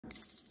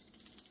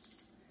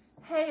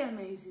Hey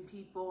amazing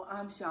people,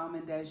 I'm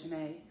Shaman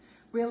Desjanée.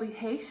 Really,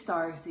 hey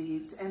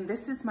Starseeds, and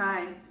this is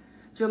my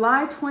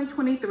July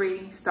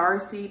 2023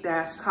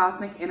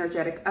 Starseed-Cosmic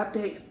Energetic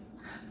Update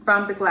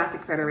from the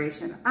Galactic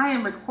Federation. I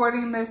am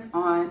recording this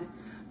on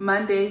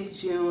Monday,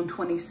 June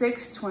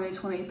 26,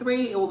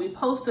 2023. It will be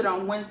posted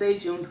on Wednesday,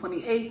 June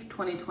 28th,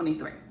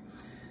 2023.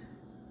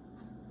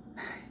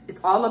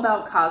 It's all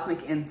about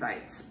cosmic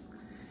insights.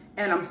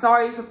 And I'm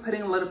sorry for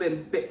putting a little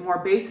bit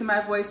more bass in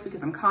my voice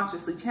because I'm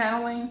consciously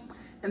channeling.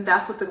 And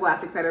that's what the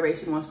Galactic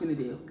Federation wants me to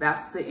do.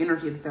 That's the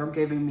energy that they're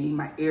giving me.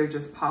 My ear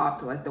just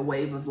popped, like the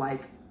wave of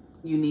like,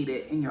 you need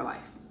it in your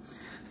life.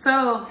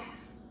 So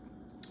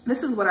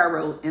this is what I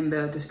wrote in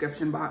the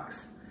description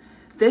box.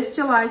 This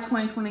July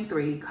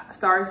 2023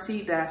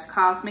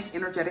 Starseed-Cosmic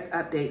Energetic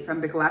Update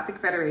from the Galactic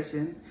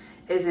Federation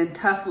is in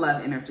tough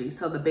love energy.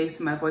 So the bass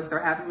in my voice they're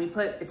having me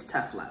put, it's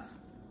tough love.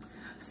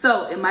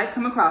 So it might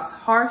come across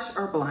harsh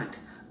or blunt,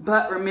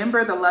 but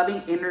remember the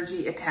loving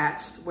energy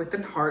attached with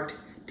an heart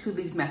to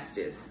these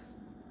messages.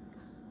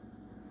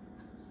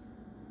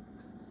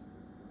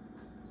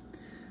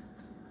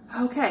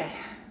 Okay,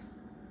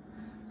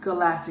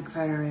 Galactic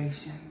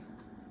Federation.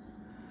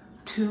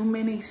 Too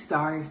many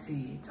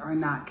starseeds are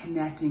not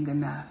connecting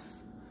enough.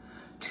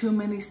 Too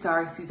many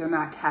starseeds are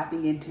not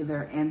tapping into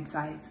their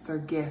insights, their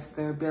gifts,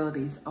 their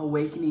abilities,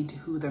 awakening to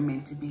who they're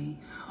meant to be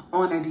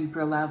on a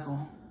deeper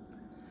level.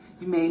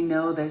 You may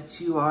know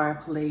that you are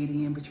a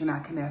Palladian, but you're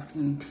not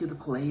connecting to the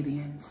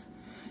Palladians.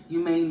 You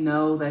may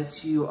know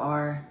that you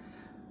are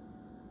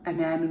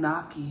an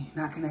Anunnaki,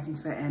 not connecting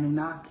to the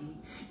Anunnaki.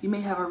 You may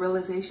have a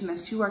realization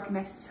that you are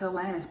connected to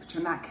Atlantis, but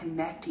you're not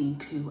connecting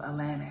to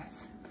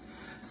Atlantis.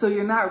 So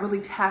you're not really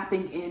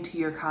tapping into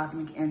your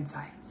cosmic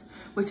insights,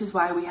 which is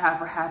why we have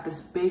her have this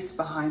bass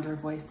behind her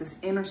voice, this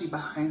energy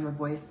behind her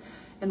voice,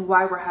 and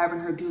why we're having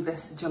her do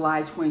this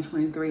July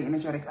 2023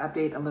 energetic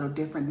update a little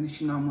different than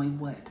she normally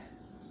would.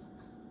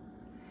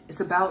 It's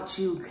about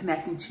you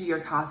connecting to your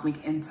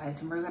cosmic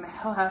insights, and we're going to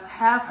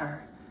have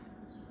her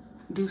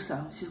do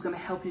so. She's going to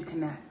help you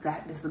connect.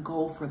 That is the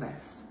goal for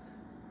this.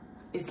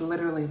 It's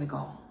literally the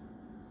goal.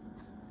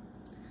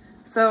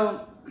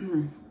 So,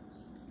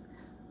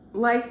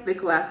 like the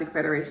Galactic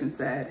Federation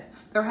said,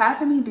 they're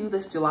having me do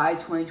this July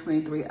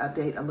 2023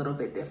 update a little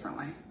bit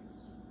differently.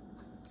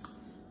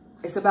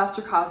 It's about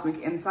your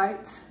cosmic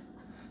insights.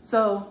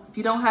 So, if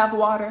you don't have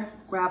water,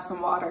 grab some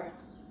water.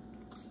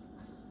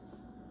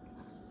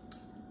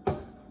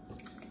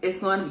 It's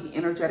going to be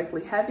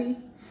energetically heavy.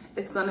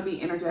 It's going to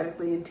be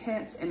energetically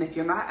intense. And if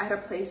you're not at a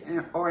place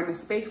or in a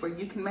space where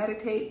you can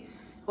meditate,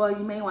 well,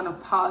 you may want to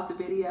pause the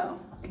video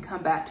and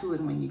come back to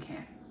it when you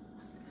can.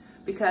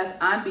 Because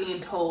I'm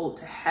being told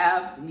to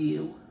have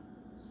you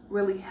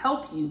really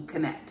help you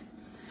connect.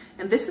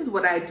 And this is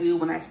what I do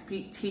when I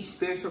teach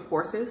spiritual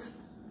courses.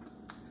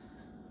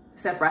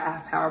 Except for I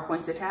have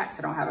PowerPoints attached.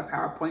 I don't have a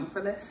PowerPoint for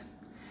this.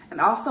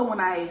 And also when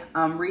I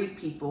read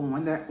people,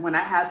 when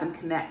I have them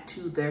connect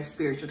to their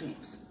spiritual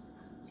teams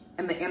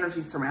and the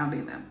energy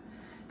surrounding them.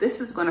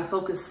 This is going to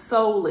focus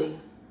solely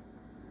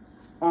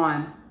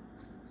on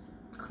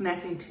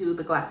connecting to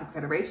the Galactic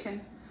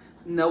Federation.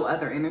 No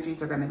other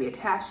energies are going to be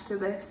attached to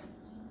this.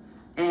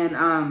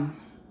 And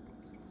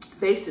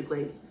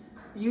basically,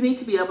 you need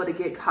to be able to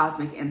get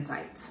cosmic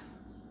insights.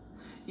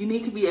 You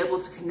need to be able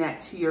to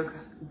connect to your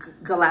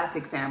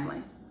galactic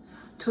family,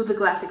 to the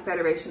Galactic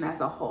Federation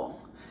as a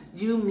whole.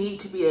 You need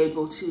to be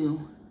able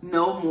to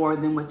know more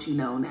than what you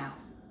know now.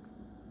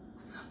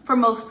 For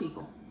most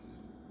people,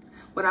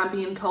 what I'm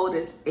being told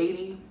is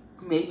 80,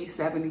 maybe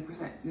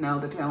 70%. No,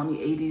 they're telling me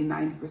 80 to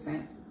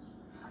 90%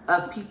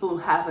 of people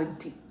have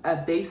a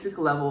basic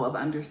level of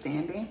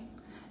understanding.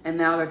 And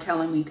now they're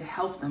telling me to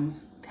help them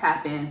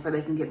tap in so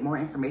they can get more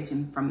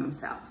information from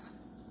themselves.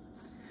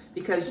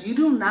 Because you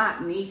do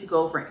not need to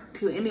go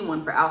to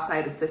anyone for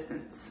outside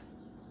assistance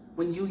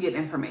when you get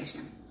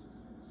information.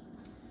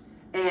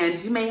 And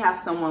you may have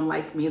someone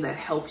like me that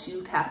helps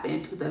you tap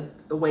into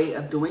the way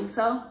of doing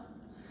so,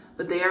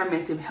 but they are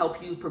meant to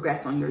help you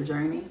progress on your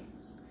journey.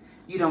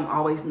 You don't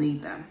always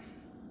need them.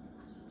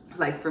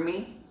 Like for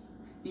me,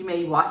 you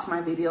may watch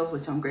my videos,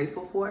 which I'm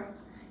grateful for.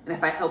 And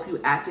if I help you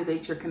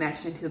activate your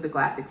connection to the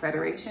Galactic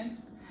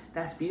Federation,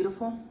 that's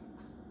beautiful.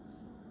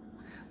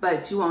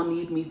 But you won't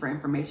need me for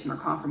information or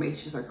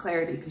confirmations or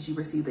clarity because you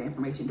receive the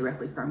information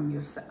directly from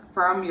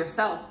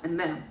yourself and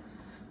them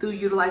through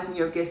utilizing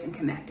your gifts and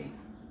connecting.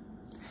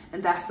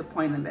 And that's the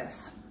point of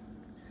this.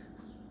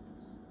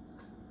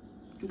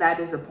 That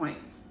is the point.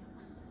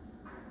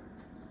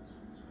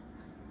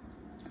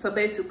 So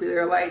basically,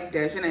 they're like,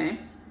 Desjanée,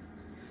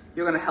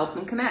 you're going to help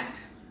them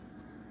connect.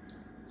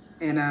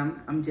 And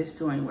I'm just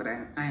doing what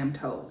I am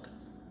told.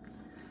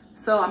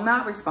 So I'm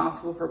not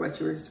responsible for what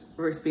you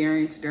were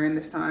experiencing during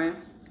this time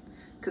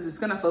because it's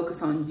going to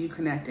focus on you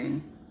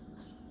connecting.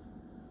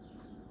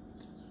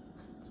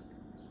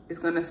 It's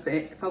going to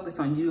focus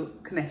on you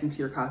connecting to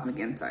your cosmic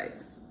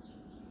insights.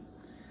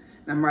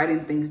 And I'm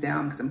writing things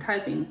down because I'm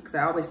typing, because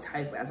I always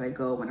type as I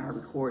go when I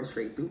record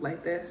straight through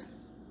like this.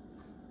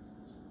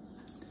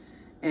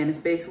 And it's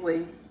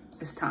basically,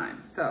 it's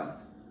time. So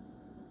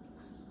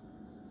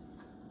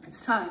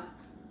It's time.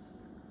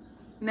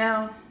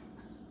 Now,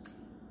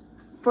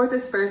 for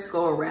this first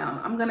go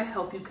around, I'm going to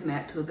help you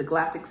connect to the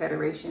Galactic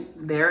Federation,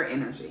 their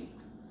energy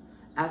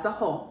as a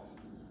whole.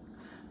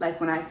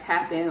 Like when I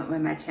tap in,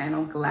 when I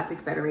channel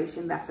Galactic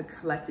Federation, that's a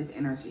collective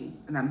energy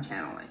and I'm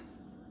channeling.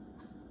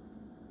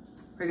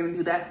 We're going to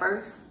do that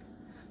first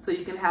so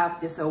you can have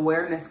just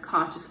awareness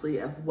consciously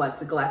of what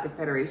the Galactic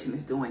Federation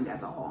is doing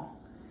as a whole,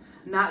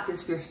 not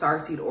just your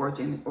starseed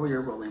origin or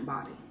your ruling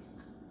body.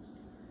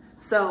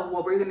 So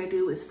what we're going to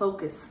do is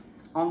focus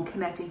on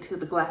connecting to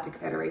the Galactic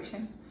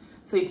Federation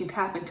so you can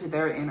tap into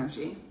their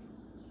energy.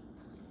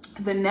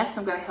 And then next,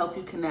 I'm going to help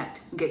you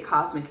connect and get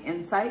cosmic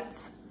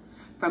insights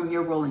from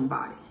your ruling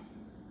body.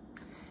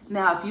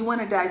 Now, if you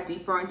want to dive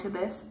deeper into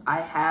this,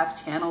 I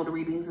have channeled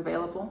readings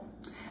available.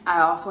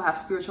 I also have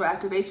spiritual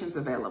activations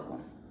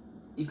available.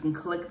 You can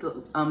click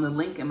the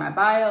link in my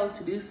bio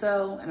to do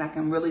so, and I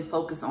can really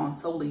focus on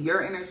solely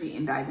your energy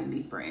and diving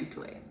deeper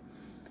into it.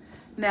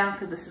 Now,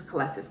 because this is a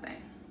collective thing.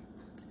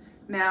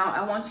 Now,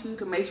 I want you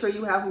to make sure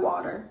you have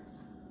water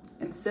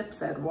and sip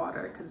said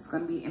water because it's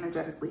going to be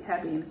energetically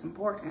heavy and it's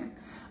important.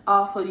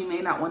 Also, you may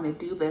not want to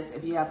do this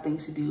if you have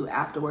things to do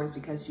afterwards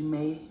because you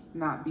may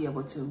not be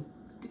able to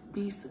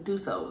do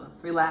so.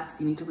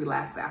 Relax. You need to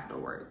relax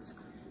afterwards.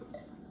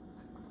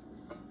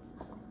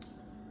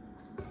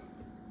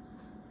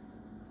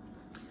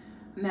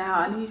 Now,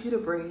 I need you to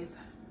breathe.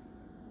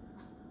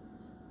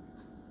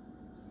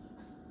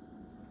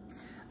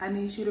 I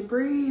need you to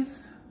breathe.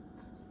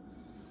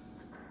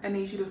 I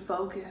need you to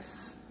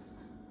focus.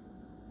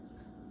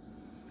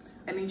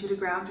 I need you to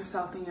ground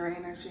yourself in your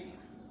energy.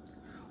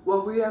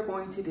 What we are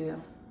going to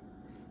do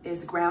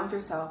is ground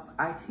yourself.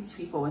 I teach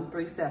people in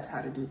 3 steps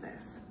how to do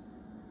this.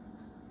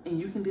 And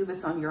you can do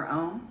this on your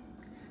own.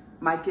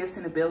 My gifts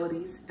and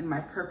abilities and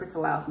my purpose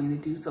allows me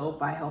to do so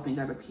by helping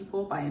other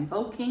people, by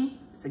invoking.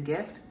 It's a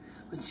gift.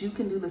 But you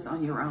can do this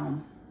on your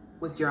own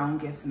with your own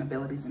gifts and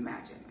abilities and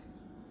magic.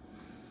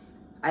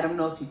 I don't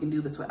know if you can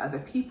do this with other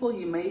people.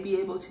 You may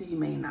be able to, you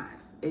may not.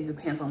 It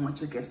depends on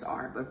what your gifts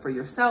are. But for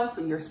yourself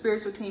and your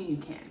spiritual team, you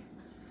can.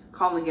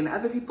 Calling in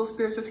other people's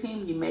spiritual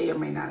team, you may or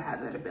may not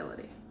have that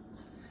ability.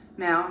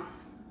 Now,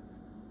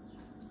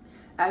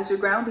 as you're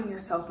grounding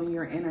yourself in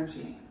your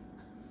energy,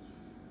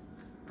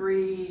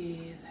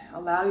 breathe.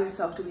 Allow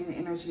yourself to be in the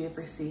energy of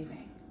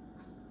receiving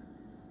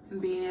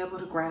and being able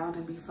to ground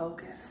and be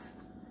focused.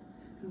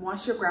 And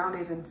once you're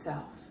grounded in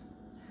self,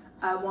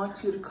 I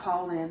want you to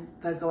call in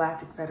the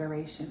Galactic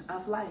Federation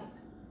of Light.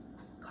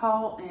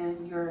 Call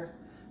in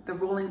the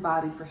ruling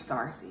body for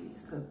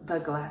Starseeds, the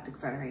Galactic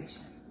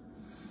Federation.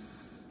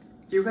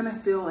 You're going to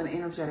feel an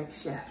energetic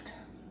shift.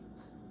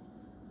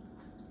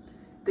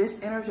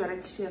 This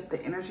energetic shift, the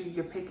energy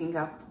you're picking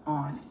up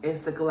on,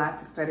 is the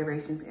Galactic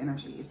Federation's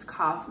energy. It's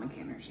cosmic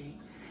energy.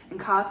 And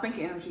cosmic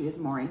energy is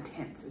more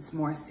intense. It's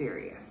more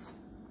serious.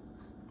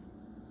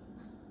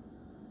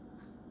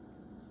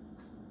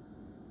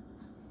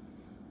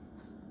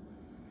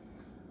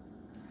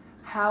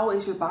 How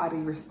is your body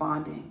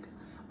responding?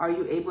 Are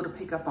you able to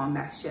pick up on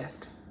that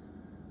shift?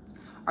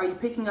 Are you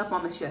picking up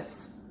on the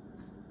shifts?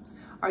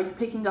 Are you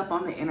picking up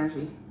on the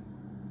energy?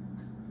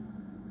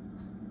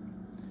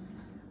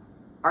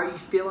 Are you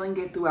feeling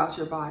it throughout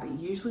your body?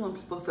 Usually when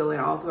people feel it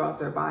all throughout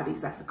their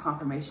bodies, that's a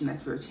confirmation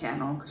that you're a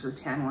channel because you're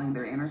channeling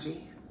their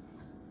energy.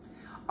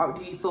 Or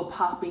do you feel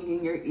popping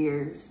in your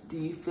ears? Do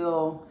you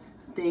feel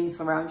things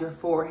around your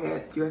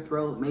forehead, your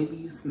throat? Maybe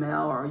you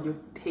smell or you're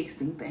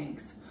tasting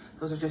things.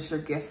 Those are just your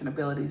gifts and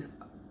abilities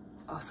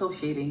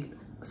associating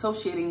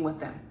with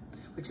them,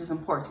 which is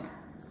important.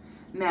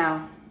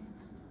 Now,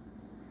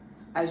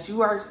 as you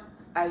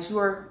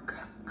are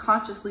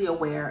consciously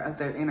aware of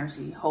their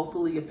energy,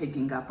 hopefully you're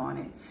picking up on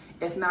it.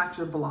 If not,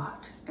 you're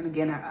blocked. And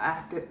again,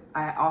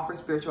 I offer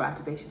spiritual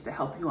activations to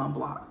help you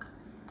unblock.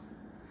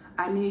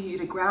 I need you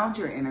to ground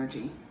your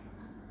energy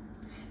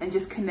and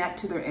just connect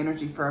to their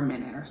energy for a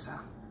minute or so.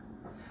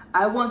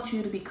 I want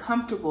you to be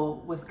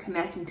comfortable with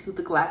connecting to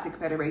the Galactic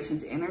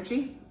Federation's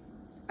energy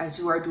as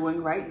you are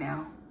doing right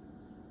now,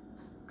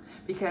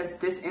 because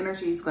this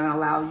energy is going to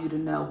allow you to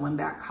know when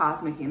that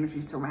cosmic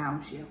energy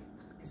surrounds you.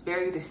 It's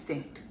very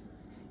distinct.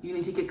 You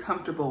need to get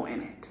comfortable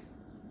in it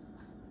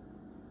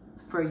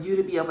for you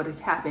to be able to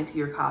tap into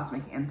your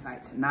cosmic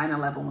insights.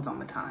 9/11 was on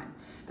the time.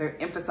 They're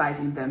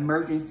emphasizing the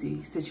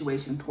emergency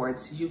situation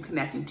towards you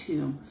connecting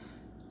to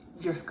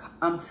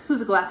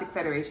the Galactic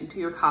Federation, to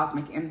your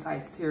cosmic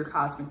insights, to your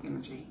cosmic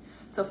energy.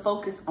 So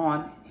focus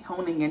on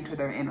honing into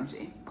their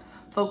energy.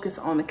 Focus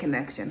on the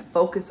connection.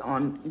 Focus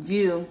on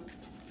you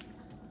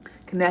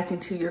connecting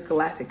to the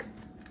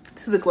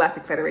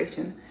Galactic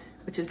Federation,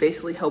 which is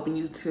basically helping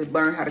you to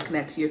learn how to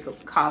connect to your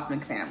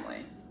cosmic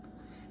family.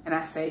 And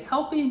I say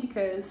helping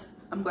because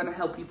I'm going to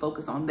help you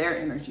focus on their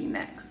energy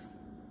next.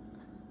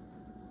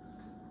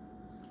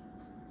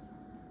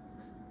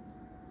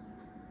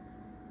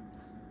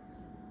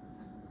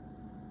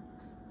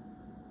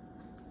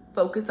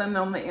 Focus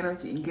on the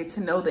energy and get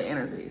to know the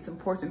energy. It's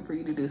important for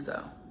you to do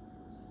so.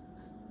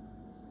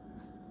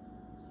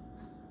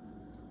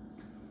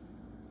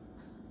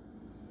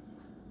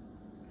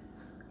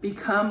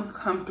 Become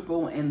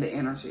comfortable in the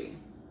energy.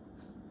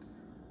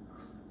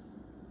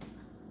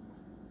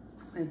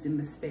 Cleansing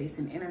the space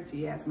and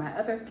energy as my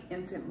other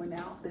incense went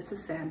out. This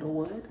is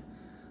sandalwood.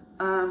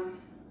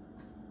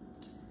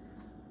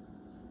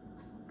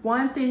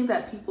 One thing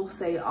that people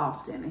say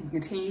often and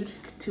continue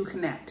to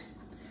connect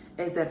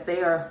is that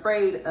they are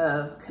afraid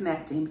of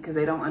connecting because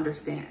they don't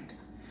understand.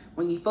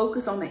 When you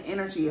focus on the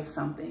energy of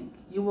something,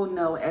 you will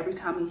know every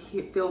time you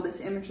feel this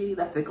energy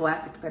that the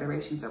Galactic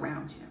Federation's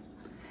around you.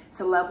 It's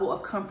a level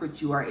of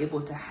comfort you are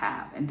able to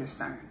have and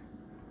discern.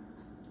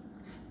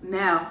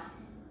 Now,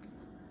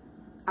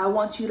 I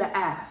want you to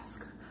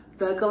ask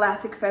the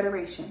Galactic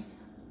Federation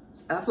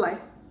of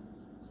Light,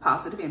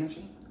 positive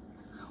energy,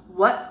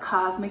 what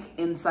cosmic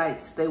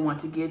insights they want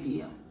to give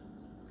you,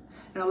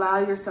 and allow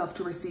yourself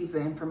to receive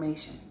the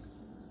information.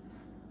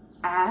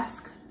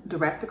 Ask,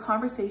 direct the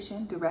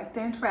conversation, direct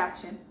the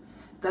interaction,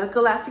 the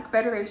Galactic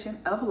Federation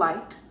of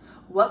Light,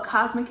 what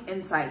cosmic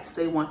insights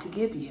they want to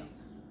give you,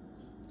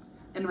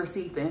 and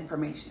receive the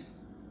information.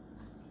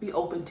 Be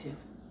open to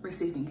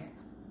receiving it.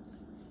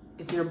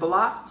 If you're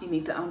blocked, you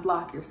need to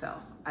unblock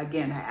yourself.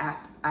 Again,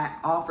 I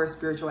offer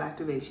spiritual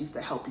activations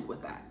to help you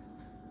with that.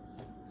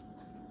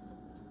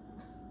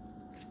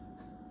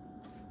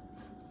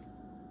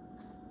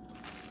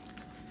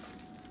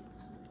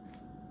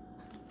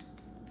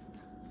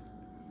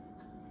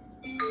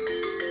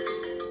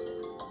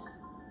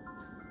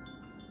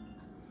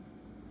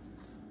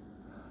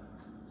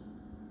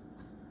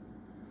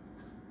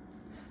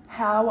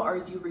 How are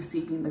you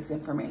receiving this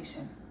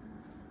information?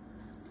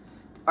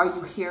 Are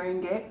you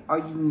hearing it? Are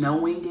you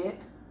knowing it?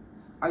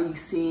 Are you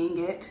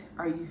seeing it?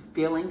 Are you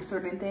feeling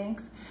certain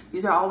things?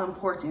 These are all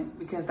important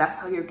because that's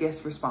how your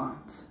gift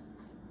responds.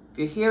 If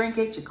you're hearing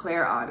it, you're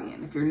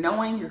clairaudient. If you're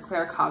knowing, you're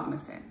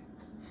claircognizant.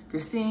 If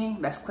you're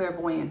seeing, that's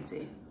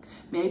clairvoyancy.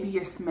 Maybe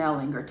you're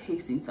smelling or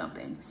tasting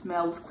something.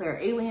 Smell is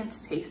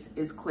clairalience, taste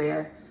is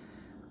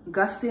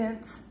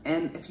clairgustance,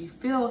 and if you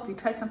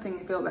touch something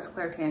you feel, that's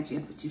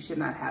clairtangience, but you should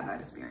not have that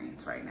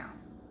experience right now.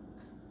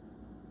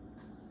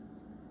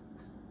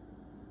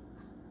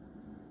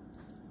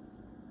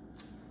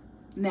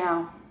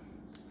 Now,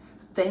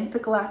 thank the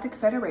Galactic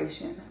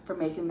Federation for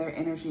making their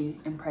energy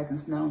and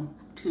presence known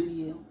to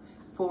you,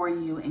 for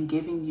you, and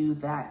giving you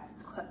that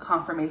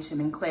confirmation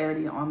and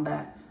clarity on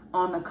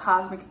the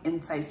cosmic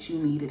insights you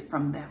needed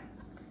from them.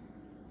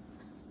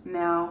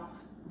 Now,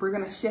 we're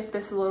gonna shift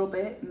this a little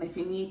bit, and if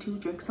you need to,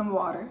 drink some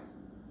water.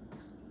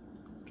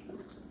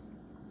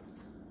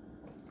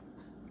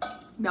 You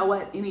know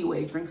what?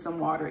 Anyway, drink some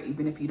water,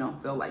 even if you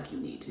don't feel like you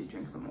need to,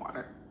 drink some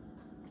water.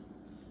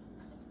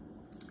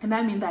 And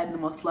I mean that in the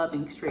most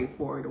loving,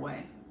 straightforward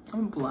way.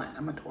 I'm blunt,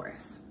 I'm a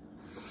Taurus.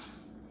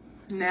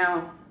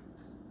 Now,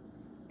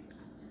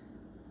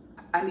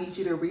 I need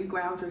you to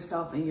reground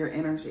yourself in your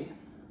energy.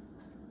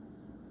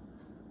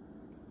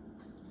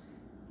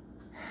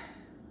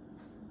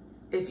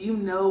 If you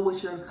know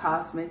what your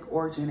cosmic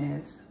origin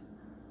is,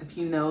 if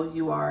you know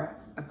you are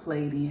a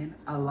Pleiadian,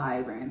 a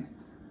Lyran,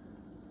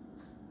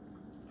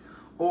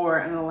 or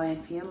an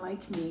Atlantean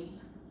like me,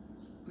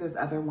 there's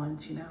other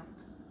ones, you know.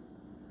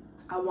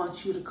 I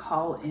want you to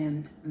call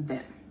in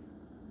them.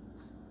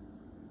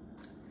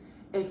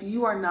 If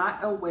you are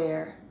not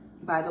aware,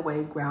 by the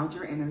way, ground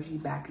your energy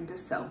back into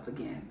self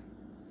again.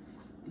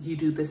 You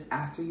do this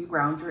after you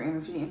ground your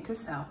energy into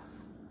self.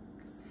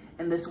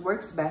 And this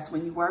works best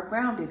when you are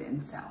grounded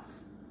in self.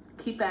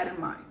 Keep that in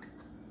mind.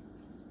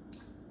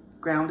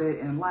 Grounded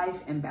in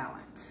life and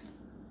balance.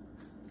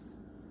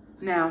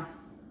 Now,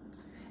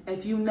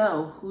 if you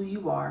know who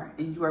you are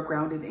and you are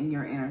grounded in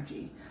your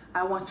energy,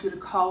 I want you to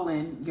call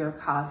in your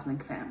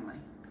cosmic family.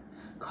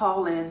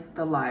 Call in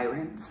the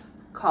Lyrans,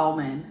 call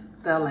in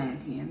the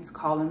Atlanteans,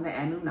 call in the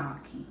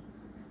Anunnaki,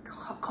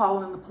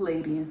 call in the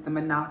Pleiadians, the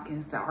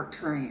Monachans, the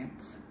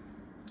Arcturians.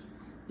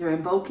 You're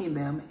invoking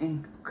them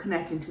and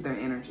connecting to their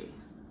energy.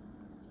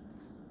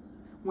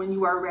 When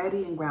you are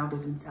ready and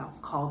grounded in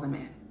self, call them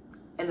in,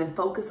 and then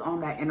focus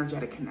on that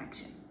energetic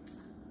connection.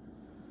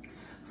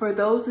 For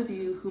those of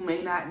you who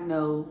may not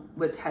know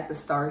what type of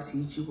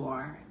starseed you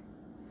are,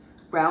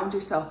 ground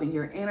yourself in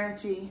your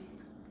energy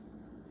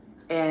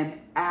and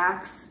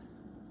ask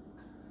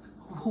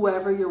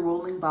whoever your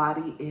ruling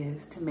body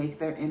is to make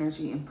their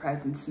energy and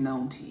presence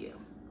known to you.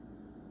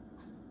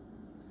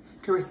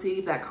 To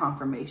receive that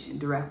confirmation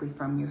directly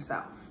from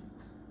yourself.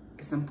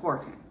 It's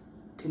important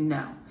to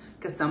know,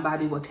 because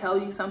somebody will tell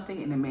you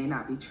something and it may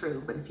not be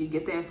true. But if you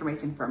get the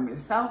information from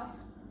yourself,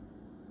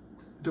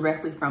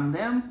 directly from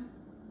them,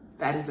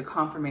 that is a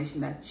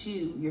confirmation that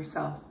you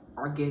yourself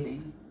are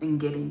giving and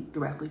getting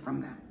directly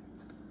from them.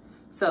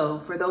 So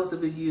for those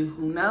of you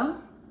who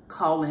know,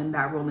 call in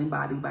that ruling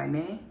body by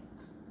name.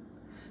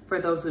 For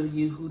those of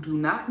you who do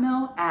not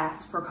know,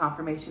 ask for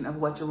confirmation of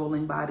what your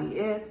ruling body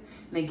is.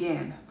 And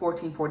again,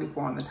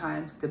 1444 on the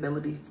time,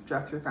 stability,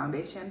 structure,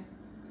 foundation.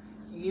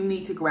 You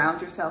need to ground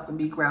yourself and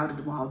be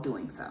grounded while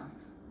doing so.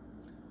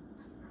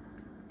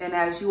 And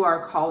as you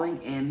are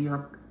calling in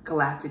your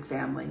galactic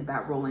family,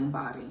 that ruling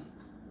body,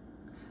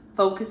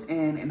 focus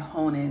in and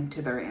hone in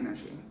to their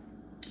energy.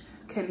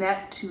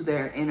 Connect to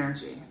their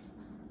energy.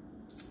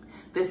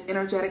 This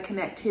energetic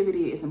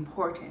connectivity is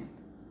important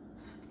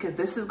because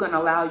this is going to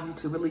allow you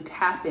to really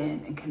tap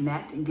in and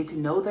connect and get to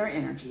know their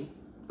energy,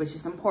 which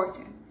is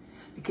important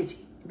because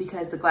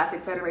the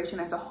Galactic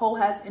Federation as a whole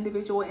has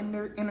individual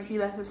energy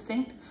that's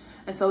distinct,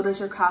 and so does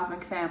your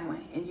cosmic family.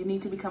 And you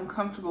need to become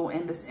comfortable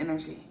in this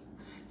energy.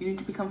 You need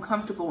to become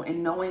comfortable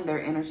in knowing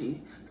their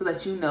energy so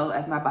that you know,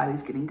 as my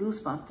body's getting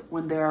goosebumps,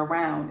 when they're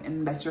around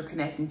and that you're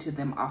connecting to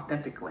them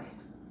authentically.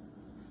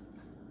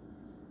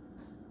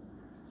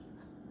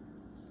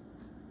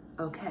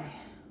 Okay.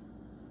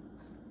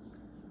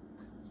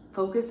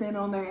 Focus in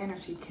on their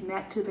energy,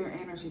 connect to their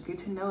energy, get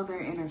to know their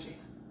energy.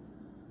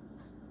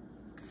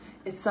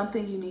 It's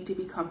something you need to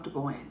be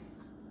comfortable in,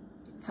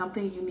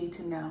 something you need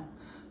to know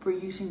for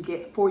you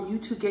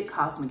to get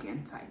cosmic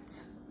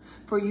insights,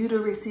 for you to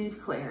receive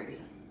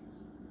clarity,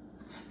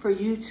 for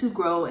you to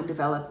grow and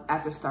develop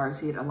as a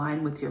starseed,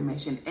 align with your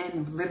mission,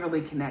 and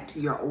literally connect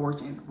to your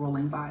origin,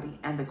 ruling body,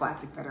 and the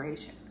Galactic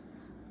Federation.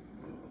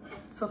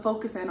 So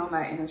focus in on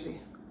that energy.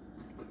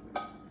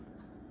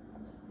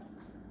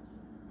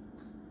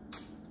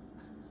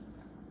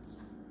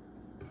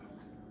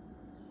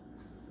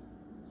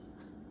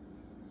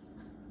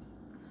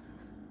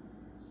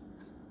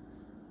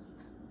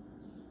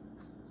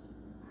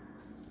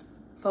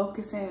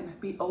 Focus in,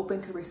 be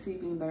open to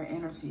receiving their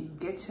energy,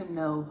 get to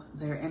know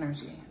their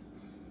energy.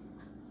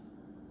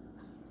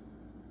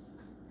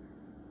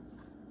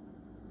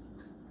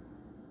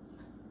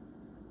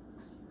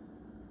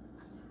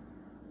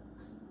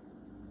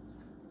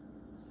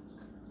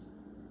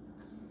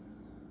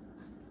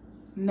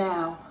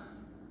 Now,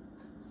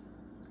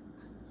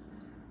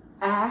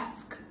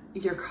 ask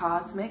your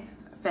cosmic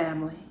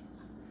family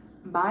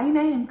by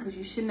name, because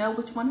you should know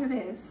which one it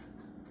is.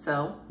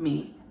 So,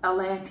 me,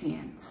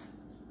 Atlanteans.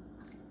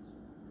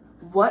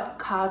 What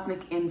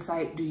cosmic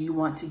insight do you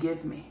want to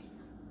give me?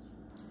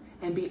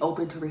 And be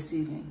open to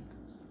receiving.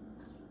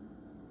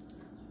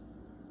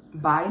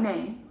 By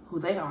name, who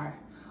they are.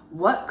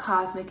 What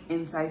cosmic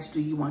insights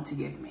do you want to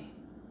give me?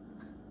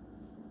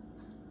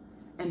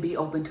 And be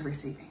open to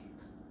receiving.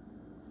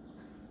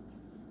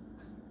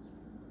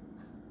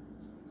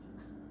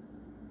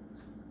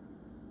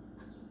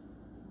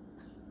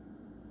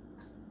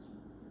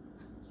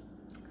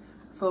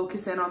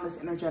 Focus in on this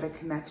energetic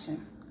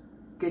connection.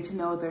 Get to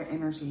know their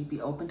energy. Be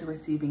open to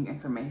receiving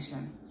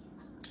information.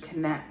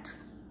 Connect.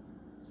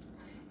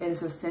 It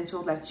is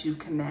essential that you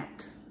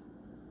connect.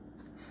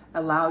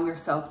 Allow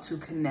yourself to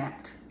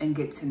connect and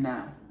get to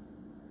know.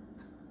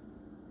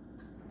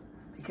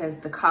 Because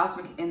the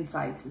cosmic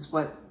insights is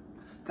what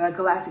the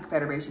Galactic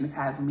Federation is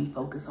having me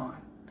focus on.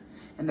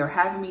 And they're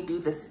having me do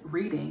this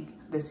reading,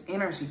 this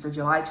energy for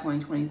July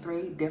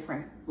 2023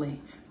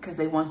 differently, because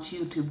they want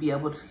you to be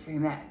able to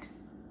connect.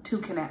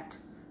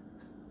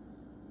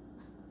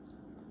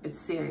 It's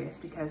serious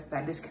because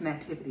that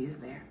disconnectivity is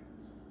there.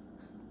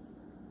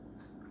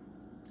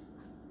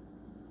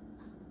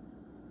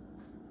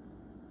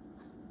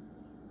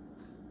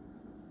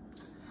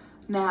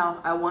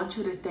 Now, I want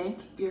you to thank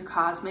your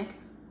cosmic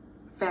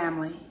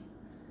family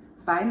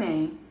by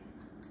name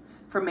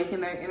for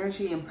making their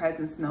energy and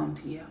presence known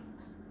to you.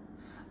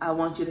 I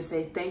want you to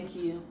say thank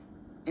you,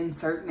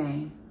 insert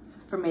name,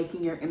 for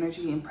making your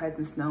energy and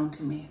presence known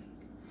to me.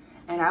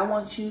 And I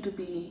want you to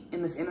be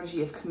in this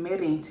energy of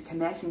committing to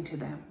connecting to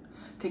them,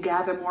 to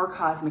gather more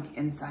cosmic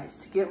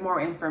insights, to get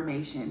more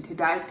information, to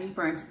dive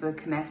deeper into the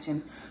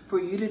connection, for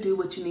you to do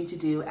what you need to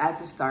do as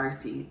a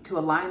starseed, to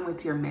align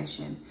with your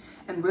mission,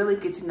 and really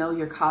get to know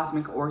your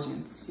cosmic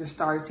origins, your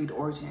starseed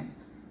origin,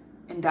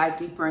 and dive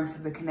deeper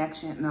into the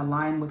connection and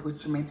align with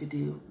what you're meant to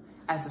do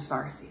as a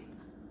starseed.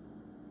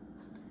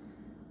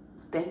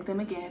 Thank them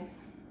again.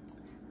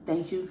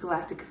 Thank you,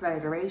 Galactic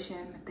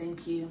Federation.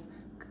 Thank you,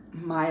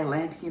 my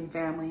Atlantean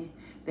family.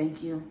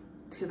 Thank you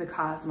to the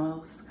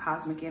cosmos,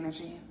 cosmic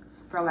energy,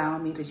 for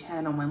allowing me to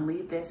channel and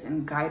lead this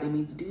and guiding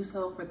me to do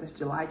so for this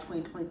July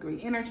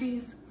 2023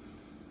 energies.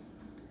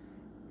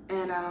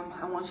 And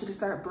I want you to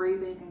start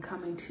breathing and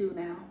coming to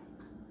now.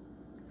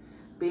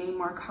 Being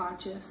more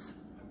conscious,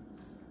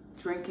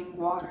 drinking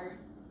water.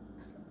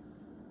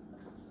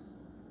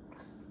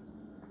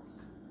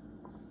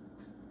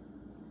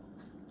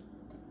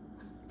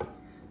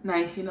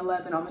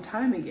 $1911 on the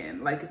time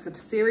again. Like, it's a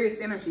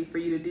serious energy for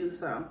you to do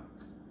so.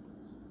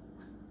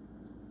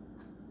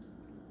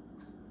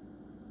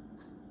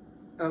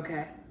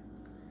 Okay.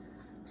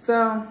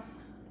 So,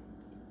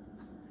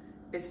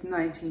 it's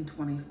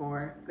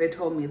 1924. They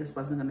told me this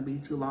wasn't going to be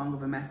too long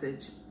of a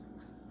message.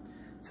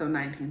 So,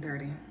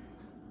 1930.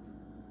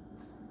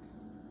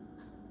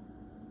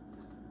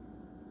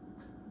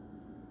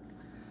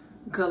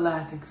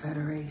 Galactic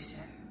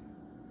Federation.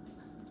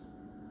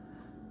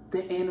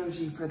 The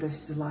energy for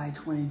this July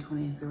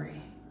 2023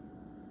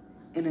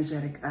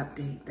 energetic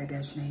update that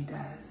Desjanée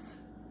does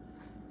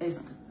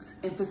is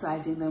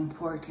emphasizing the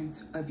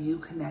importance of you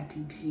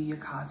connecting to your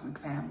cosmic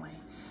family,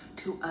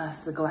 to us,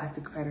 the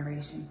Galactic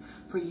Federation,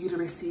 for you to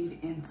receive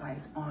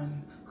insights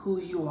on who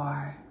you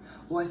are,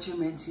 what you're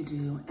meant to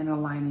do, and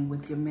aligning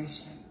with your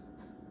mission.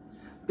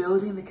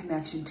 building the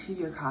connection to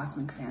your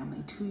cosmic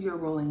family, to your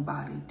ruling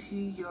body, to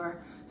your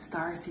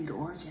starseed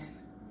origin,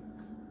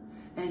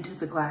 and to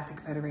the Galactic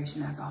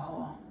Federation as a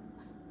whole.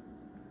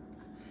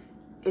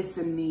 It's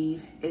a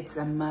need, it's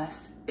a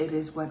must. It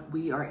is what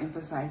we are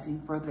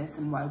emphasizing for this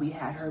and why we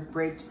had her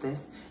bridge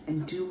this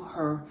and do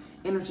her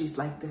energies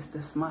like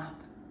this month.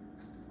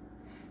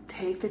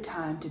 Take the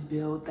time to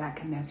build that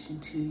connection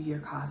to your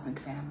cosmic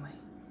family.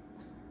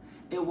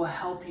 It will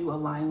help you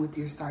align with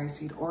your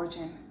starseed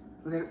origin,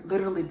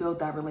 literally build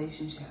that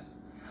relationship.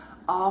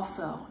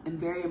 Also, and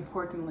very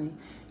importantly,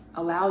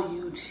 allow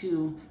you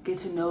to get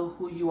to know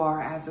who you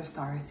are as a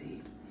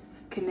starseed.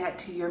 Connect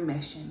to your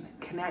mission,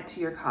 connect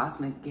to your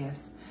cosmic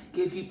gifts,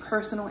 give you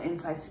personal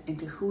insights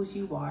into who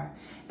you are,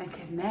 and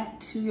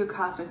connect to your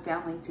cosmic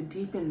family to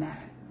deepen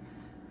that,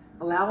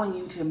 allowing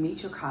you to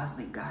meet your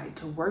cosmic guide,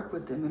 to work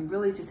with them, and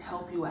really just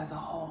help you as a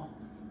whole.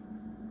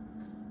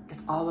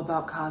 It's all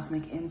about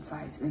cosmic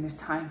insights, and it's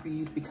time for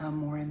you to become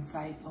more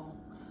insightful.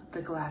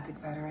 The Galactic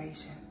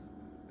Federation.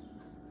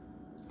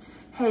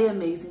 Hey,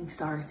 amazing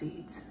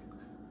starseeds.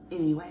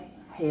 Anyway,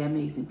 hey,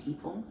 amazing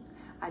people.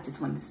 I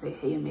just wanted to say,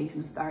 hey,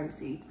 amazing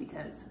starseeds,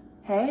 because,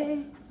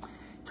 hey,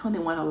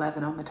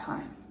 21:11 on the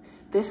time.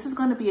 This is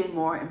going to be a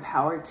more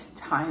empowered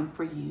time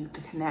for you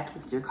to connect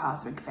with your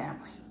cosmic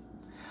family,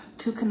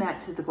 to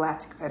connect to the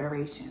Galactic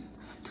Federation,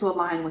 to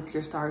align with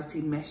your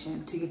starseed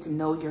mission, to get to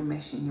know your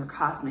mission, your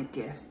cosmic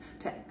gifts,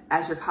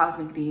 as your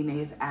cosmic DNA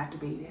is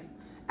activating,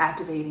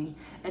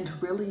 and to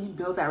really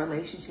build that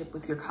relationship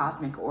with your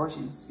cosmic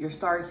origins, your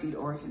starseed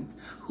origins,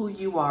 who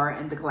you are,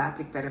 and the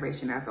Galactic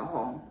Federation as a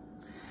whole.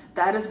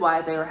 That is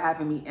why they are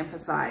having me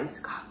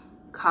emphasize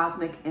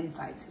cosmic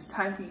insights. It's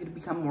time for you to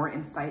become more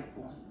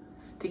insightful,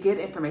 to get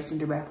information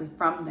directly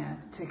from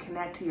them, to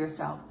connect to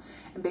yourself,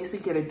 and basically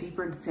get a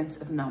deeper sense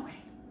of knowing.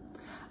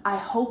 I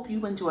hope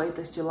you enjoyed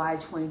this July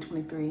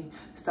 2023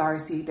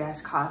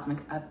 Starseed-Cosmic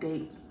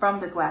update from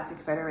the Galactic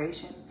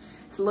Federation.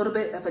 It's a little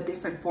bit of a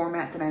different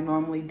format than I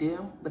normally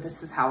do, but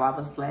this is how I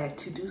was led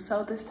to do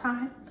so this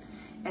time.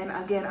 And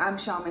again, I'm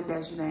Shaman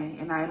Desjanée,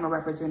 and I am a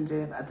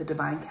representative of the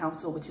Divine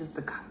Council, which is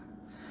the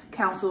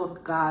Council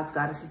of Gods,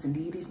 Goddesses, and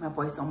Deities. My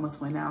voice almost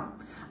went out.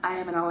 I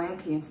am an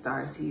Atlantean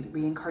starseed,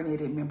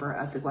 reincarnated member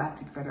of the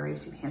Galactic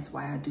Federation, hence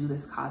why I do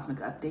this cosmic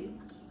update,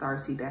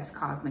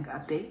 Starseed-Cosmic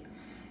update.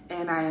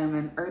 And I am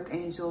an Earth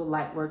Angel,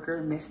 light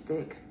worker,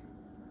 mystic,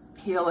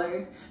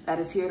 healer that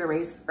is here to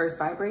raise Earth's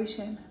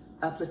vibration,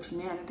 uplift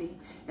humanity,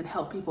 and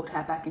help people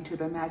tap back into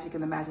their magic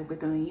and the magic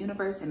within the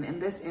universe. And in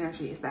this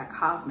energy is that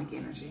cosmic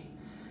energy,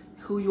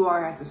 who you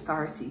are as a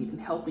starseed,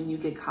 and helping you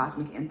get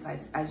cosmic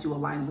insights as you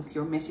align with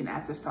your mission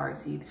as a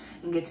starseed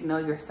and get to know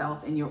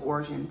yourself and your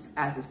origins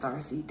as a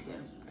starseed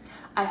too.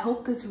 I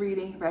hope this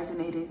reading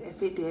resonated.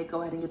 If it did,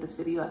 go ahead and give this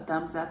video a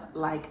thumbs up,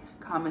 like,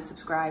 comment,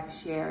 subscribe,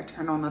 share,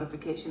 turn on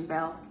notification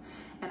bells.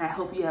 And I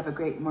hope you have a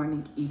great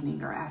morning,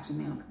 evening, or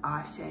afternoon.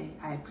 Ashe.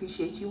 I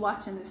appreciate you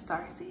watching this,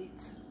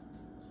 Starseeds.